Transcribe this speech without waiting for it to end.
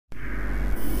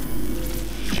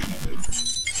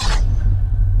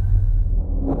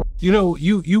You know,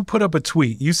 you put up a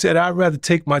tweet. You said, I'd rather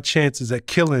take my chances at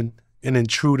killing an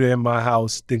intruder in my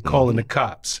house than calling the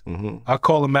cops. I'll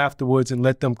call them afterwards and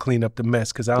let them clean up the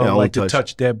mess because I don't like to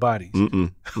touch dead bodies.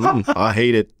 I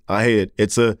hate it. I hate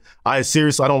it. I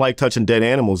seriously, I don't like touching dead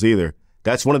animals either.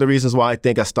 That's one of the reasons why I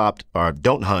think I stopped or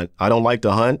don't hunt. I don't like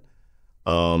to hunt.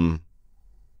 And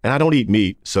I don't eat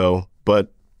meat,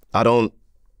 but I don't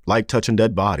like touching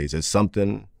dead bodies. It's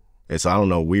something, I don't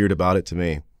know, weird about it to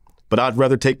me. But I'd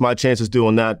rather take my chances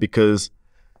doing that because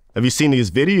have you seen these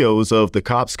videos of the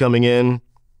cops coming in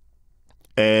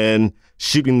and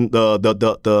shooting the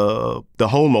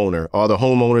homeowner or the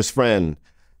homeowner's friend,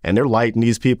 and they're lighting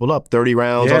these people up, 30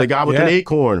 rounds, or the guy with an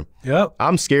acorn. Yep.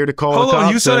 I'm scared to call the cops. Hold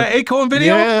on, you saw that acorn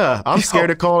video? Yeah, I'm scared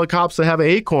to call the cops and have an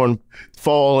acorn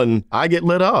fall and I get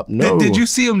lit up. No. Did you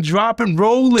see him drop and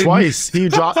roll? Twice. He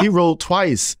rolled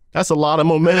twice. That's a lot of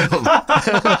momentum.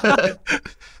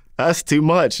 That's too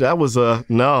much. That was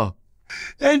no.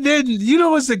 And then, you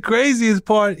know what's the craziest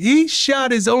part? He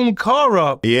shot his own car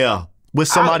up. Yeah, with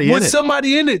somebody in it. With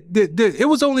somebody in it. It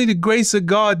was only the grace of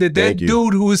God that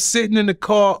dude who was sitting in the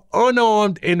car,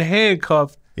 unarmed and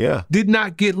handcuffed, did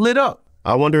not get lit up.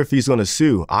 I wonder if he's going to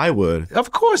sue. I would.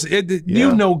 Of course.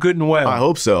 You know good and well. I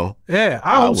hope so. Yeah,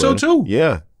 I hope so too.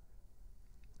 Yeah.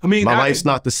 I mean, my life's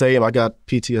not the same. I got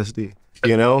PTSD,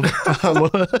 you know?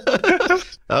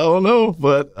 I don't know,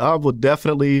 but I would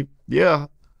definitely, I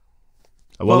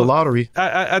won the lottery.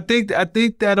 I think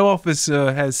that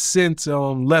officer has since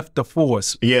left the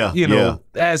force. You know,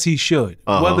 as he should.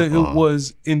 Whether it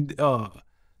was in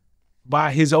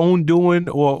by his own doing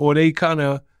or they kind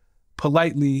of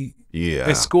politely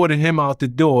escorted him out the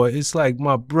door. It's like,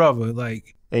 my brother,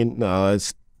 like,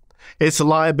 it's a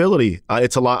liability.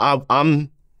 It's a lot.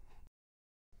 I'm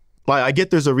like, I get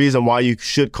there's a reason why you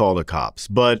should call the cops,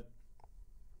 but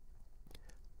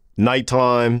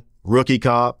nighttime, rookie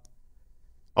cop,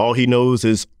 all he knows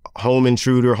is home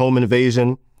intruder, home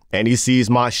invasion, and he sees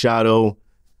my shadow,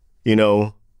 you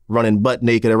know, running butt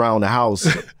naked around the house.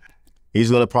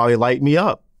 He's gonna probably light me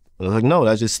up. I was like, no,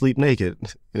 that's just sleep naked.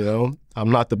 You know, I'm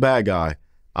not the bad guy.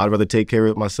 I'd rather take care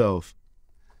of it myself.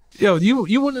 Yo,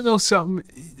 you want to know something?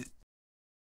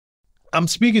 I'm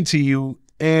speaking to you,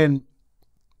 and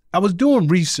I was doing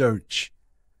research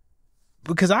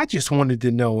because I just wanted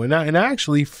to know, and I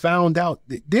actually found out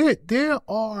that there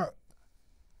are.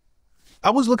 I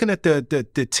was looking at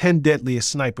the 10 deadliest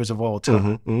snipers of all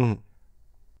time.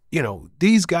 You know,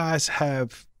 these guys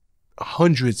have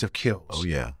hundreds of kills. Oh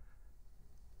yeah.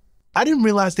 I didn't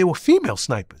realize they were female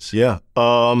snipers. Yeah.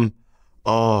 Oh,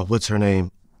 what's her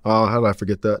name? Oh, how did I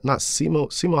forget that? Not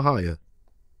Simo Haya.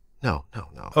 No.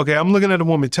 Okay, I'm looking at a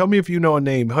woman. Tell me if you know her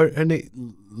name. Her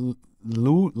name,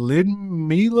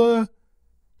 Lyudmila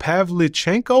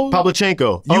Pavlichenko?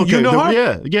 Pavlichenko. You know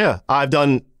her? Yeah. I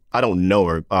don't know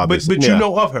her, obviously. But you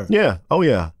know of her? Yeah. Oh,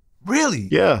 yeah. Really?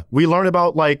 Yeah. We learn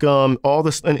about like all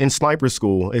this in sniper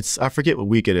school. I forget what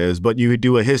week it is, but you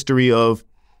do a history of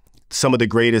some of the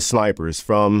greatest snipers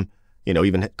from, you know,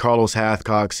 even Carlos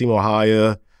Hathcock, Simo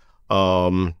Haya,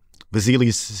 Vasily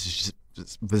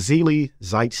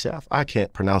Zaitsev. I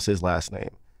can't pronounce his last name.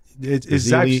 It's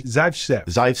Zaitsev.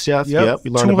 Zaitsev. Yep.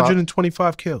 We learned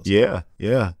 225 kills. Yeah.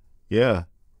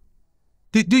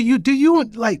 Do you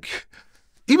like,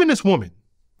 even this woman,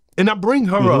 and I bring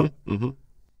her up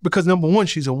because number one,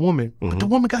 she's a woman, but the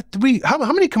woman got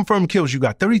how many confirmed kills you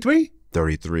got? 33?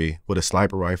 33 with a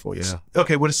sniper rifle, yeah.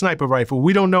 Okay, with a sniper rifle.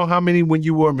 We don't know how many when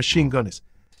you were a machine gunners.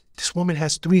 This woman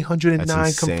has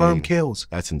 309 confirmed kills.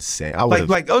 That's insane.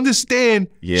 Like understand,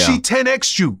 she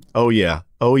 10x'd you. Oh yeah.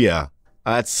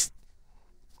 That's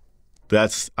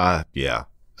yeah.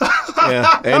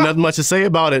 Ain't nothing much to say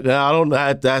about it.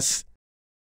 That's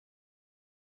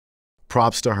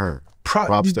props to her.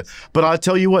 Props to. But I'll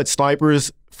tell you what,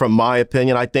 snipers, from my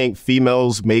opinion, I think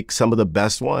females make some of the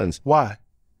best ones. Why?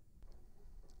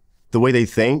 The way they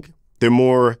think, they're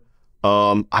more,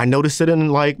 I noticed it in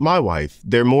like my wife.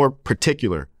 They're more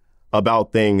particular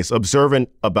about things, observant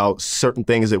about certain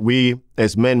things that we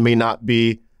as men may not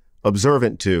be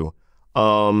observant to.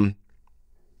 They're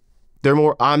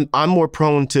more, I'm more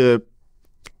prone to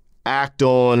act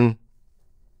on,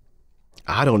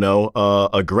 I don't know,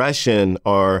 aggression,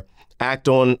 or act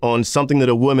on something that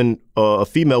a woman, a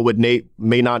female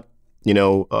may not, you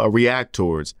know, react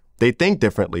towards. They think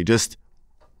differently, just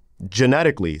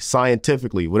genetically,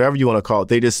 scientifically, whatever you want to call it.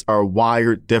 They just are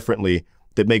wired differently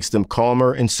that makes them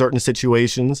calmer in certain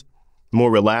situations,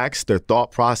 more relaxed. Their thought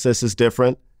process is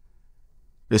different.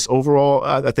 This overall,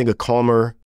 I think a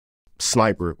calmer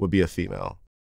sniper would be a female.